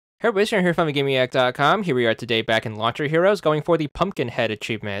Hey everybody, Sharon here from VidGamiac.com. Here we are today back in Launcher Heroes going for the Pumpkinhead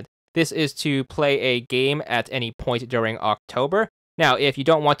achievement. This is to play a game at any point during October. Now, if you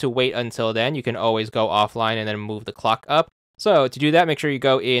don't want to wait until then, you can always go offline and then move the clock up. So to do that, make sure you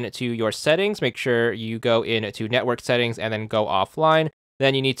go into your settings, make sure you go into network settings and then go offline.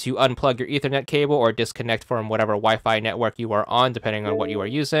 Then you need to unplug your Ethernet cable or disconnect from whatever Wi-Fi network you are on, depending on what you are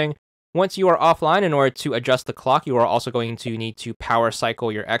using. Once you are offline, in order to adjust the clock, you are also going to need to power cycle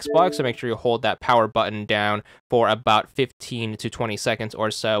your Xbox, so make sure you hold that power button down for about 15 to 20 seconds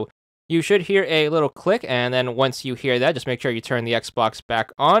or so. You should hear a little click, and then once you hear that, just make sure you turn the Xbox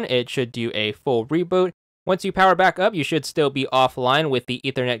back on. It should do a full reboot. Once you power back up, you should still be offline with the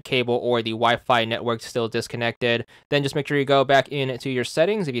Ethernet cable or the Wi-Fi network still disconnected. Then just make sure you go back into your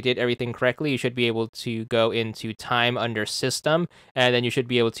settings. If you did everything correctly, you should be able to go into time under system, and then you should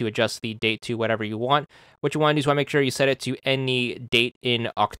be able to adjust the date to whatever you want. What you want to do is want to make sure you set it to any date in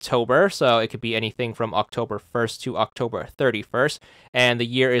October. So it could be anything from October 1st to October 31st, and the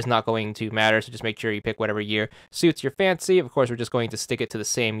year is not going to matter. So just make sure you pick whatever year suits your fancy. Of course, we're just going to stick it to the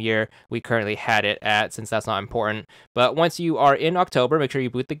same year we currently had it at, since that's not important. But once you are in October, make sure you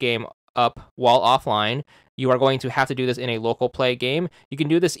boot the game up while offline. You are going to have to do this in a local play game. You can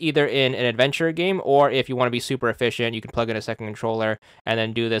do this either in an adventure game, or if you want to be super efficient, you can plug in a second controller and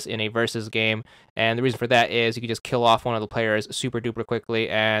then do this in a versus game. And the reason for that is you can just kill off one of the players super duper quickly,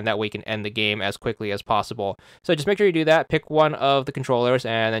 and that way you can end the game as quickly as possible. So just make sure you do that. Pick one of the controllers,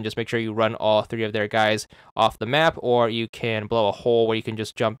 and then just make sure you run all three of their guys off the map, or you can blow a hole where you can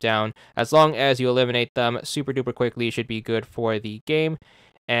just jump down. As long as you eliminate them super duper quickly, you should be good for the game.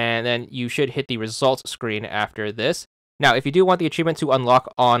 And then you should hit the results screen after this. Now, if you do want the achievement to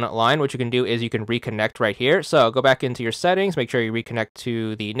unlock online, what you can do is you can reconnect right here. So go back into your settings, make sure you reconnect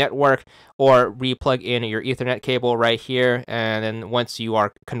to the network, or replug in your Ethernet cable right here. And then once you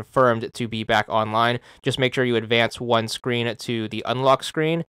are confirmed to be back online, just make sure you advance one screen to the unlock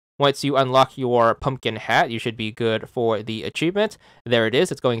screen. Once you unlock your pumpkin hat, you should be good for the achievement. There it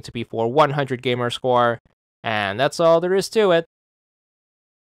is. It's going to be for 100 gamer score. And that's all there is to it.